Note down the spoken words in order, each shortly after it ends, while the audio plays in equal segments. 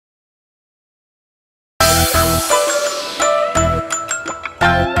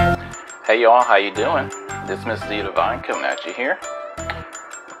Hey y'all, how you doing? This is Mr. D Divine coming at you here.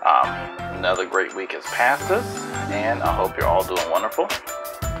 Another great week has passed us, and I hope you're all doing wonderful.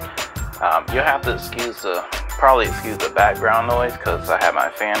 You'll have to probably excuse the background noise because I have my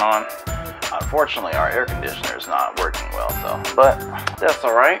fan on. Unfortunately, our air conditioner is not working well, but that's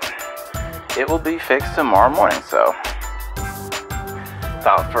all right. It will be fixed tomorrow morning. So,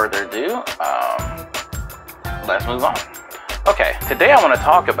 without further ado, let's move on. Okay, today I want to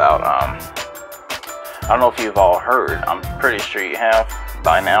talk about, I don't know if you've all heard, I'm pretty sure you have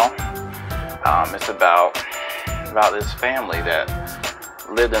by now. It's about this family that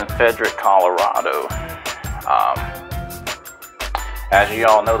lived in Frederick, Colorado. As you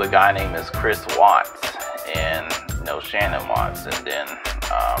all know, the guy name is Chris Watts and Shannon Watts, and then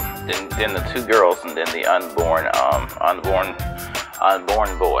the two girls, and then the unborn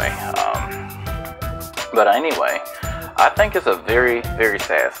boy. But anyway, I think it's a very, very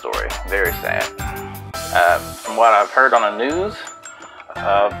sad story. Very sad. From what I've heard on the news,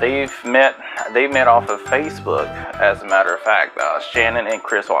 they met off of Facebook. As a matter of fact, Shannon and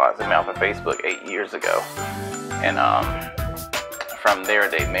Chris Watts, they met off of Facebook 8 years ago, and from there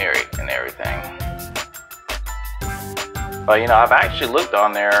they married and everything. But I've actually looked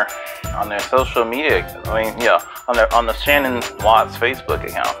on their social media. On the Shannon Watts Facebook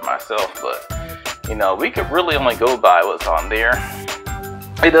account for myself, but we could really only go by what's on there.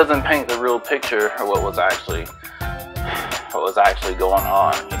 It doesn't paint the real picture of what was actually going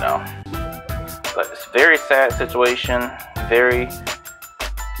on, But it's a very sad situation, very,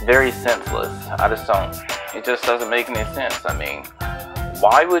 very senseless. It just doesn't make any sense. I mean,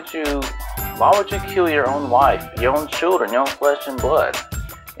 why would you kill your own wife, your own children, your own flesh and blood?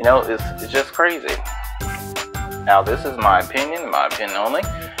 It's just crazy. Now, this is my opinion only.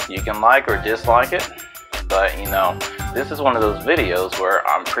 You can like or dislike it, but this is one of those videos where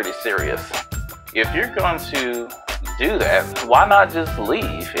I'm pretty serious. If you're going to do that, why not just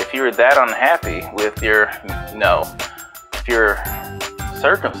leave? If you're that unhappy with your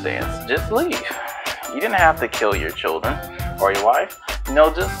circumstance, just leave. You didn't have to kill your children or your wife.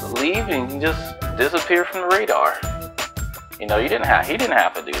 Just leave and just disappear from the radar. He didn't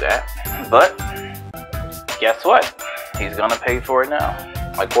have to do that. But guess what? He's gonna pay for it now.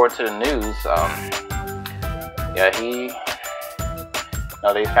 According to the news,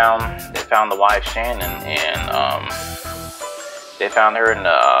 they found the wife Shannon, and they found her in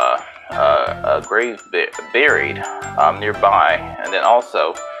a grave buried nearby, and then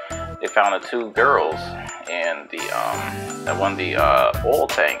also they found the two girls in one of the oil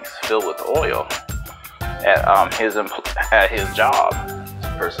tanks filled with oil at his job,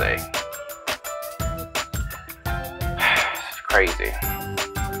 per se. It's crazy.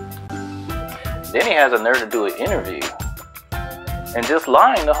 Then he has a nerve to do an interview and just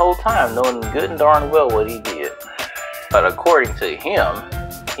lying the whole time, knowing good and darn well what he did. But according to him,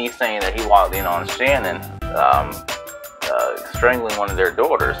 he's saying that he walked in on Shannon strangling one of their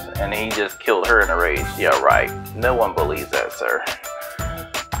daughters, and he just killed her in a rage. Yeah, right. No one believes that, sir.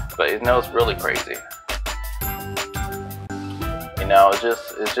 But it's really crazy. It's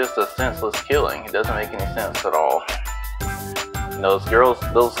just a senseless killing. It doesn't make any sense at all. Those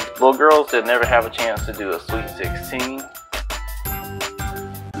little girls that never have a chance to do a Sweet 16,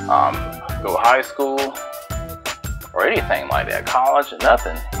 go to high school, or anything like that, college,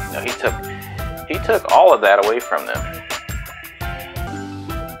 nothing. He took all of that away from them.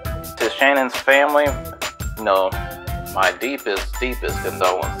 To Shannon's family, my deepest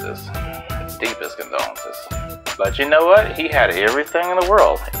condolences. Deepest condolences. But you know what? He had everything in the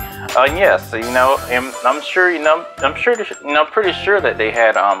world. Yes, and I'm sure, pretty sure that they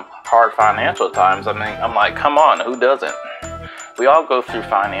had hard financial times. I mean, I'm like, come on, who doesn't? We all go through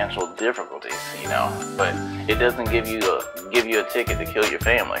financial difficulties, but it doesn't give you a ticket to kill your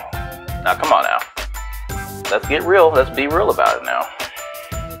family. Now, come on now. Let's get real. Let's be real about it now.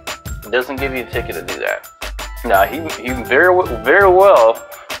 It doesn't give you a ticket to do that. Now, he very well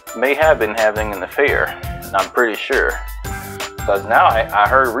may have been having an affair. I'm pretty sure. Because now I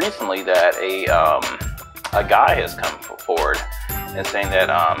heard recently that a guy has come forward and saying that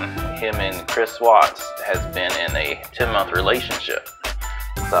him and Chris Watts has been in a 10-month relationship.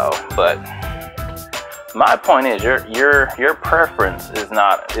 So, but my point is, your preference is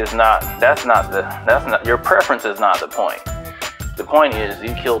not your preference is not the point. The point is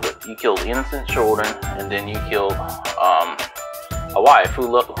you killed innocent children, and then you killed a wife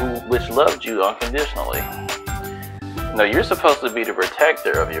which loved you unconditionally. No, you're supposed to be the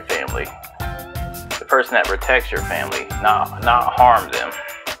protector of your family. The person that protects your family, not harm them,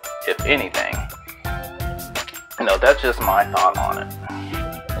 if anything. That's just my thought on it.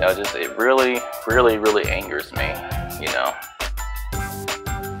 You know, just it really angers me, you know.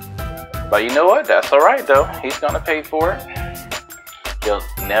 But you know what? That's all right though. He's gonna pay for it. He'll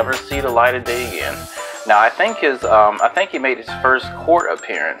never see the light of day again. Now I think he made his first court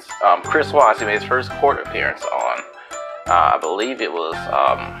appearance. Chris Watts, he made his first court appearance on, I believe it was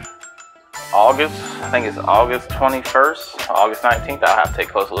August. I think it's August 21st, August 19th. I'll have to take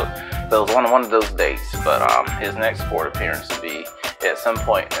a closer look. So it was one of those dates. But his next court appearance will be at some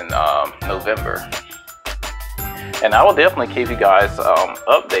point in November. And I will definitely keep you guys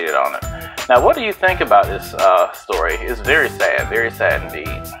updated on it. Now, what do you think about this story? It's very sad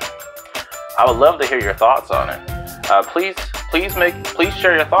indeed. I would love to hear your thoughts on it. Please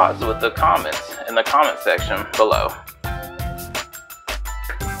share your thoughts with the comments in the comment section below.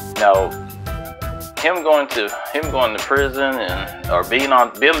 Now, him going to prison or being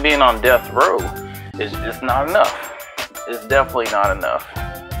on death row is not enough. It's definitely not enough.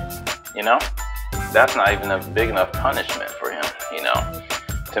 You know, that's not even a big enough punishment for him. You know,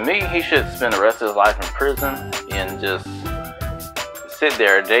 to me, he should spend the rest of his life in prison and just sit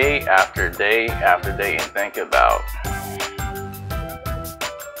there day after day after day and think about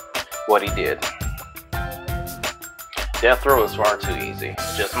what he did. Death row is far too easy.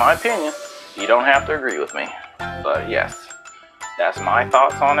 It's just my opinion. You don't have to agree with me. But yes, that's my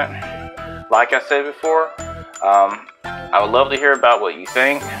thoughts on it. Like I said before, I would love to hear about what you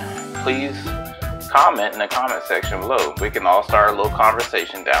think. Please comment in the comment section below. We can all start a little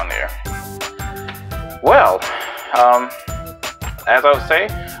conversation down there. Well, as I would say,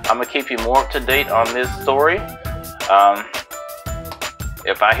 I'm going to keep you more up to date on this story.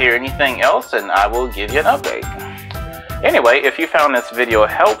 If I hear anything else, then I will give you an update. Anyway, if you found this video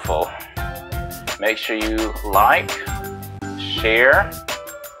helpful, make sure you like, share,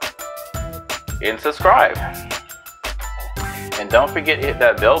 and subscribe. And don't forget to hit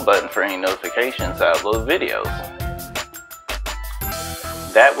that bell button for any notifications I upload videos.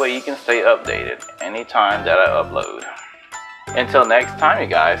 That way you can stay updated anytime that I upload. Until next time, you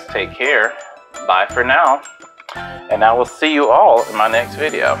guys, take care. Bye for now. And I will see you all in my next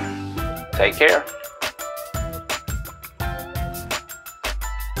video. Take care.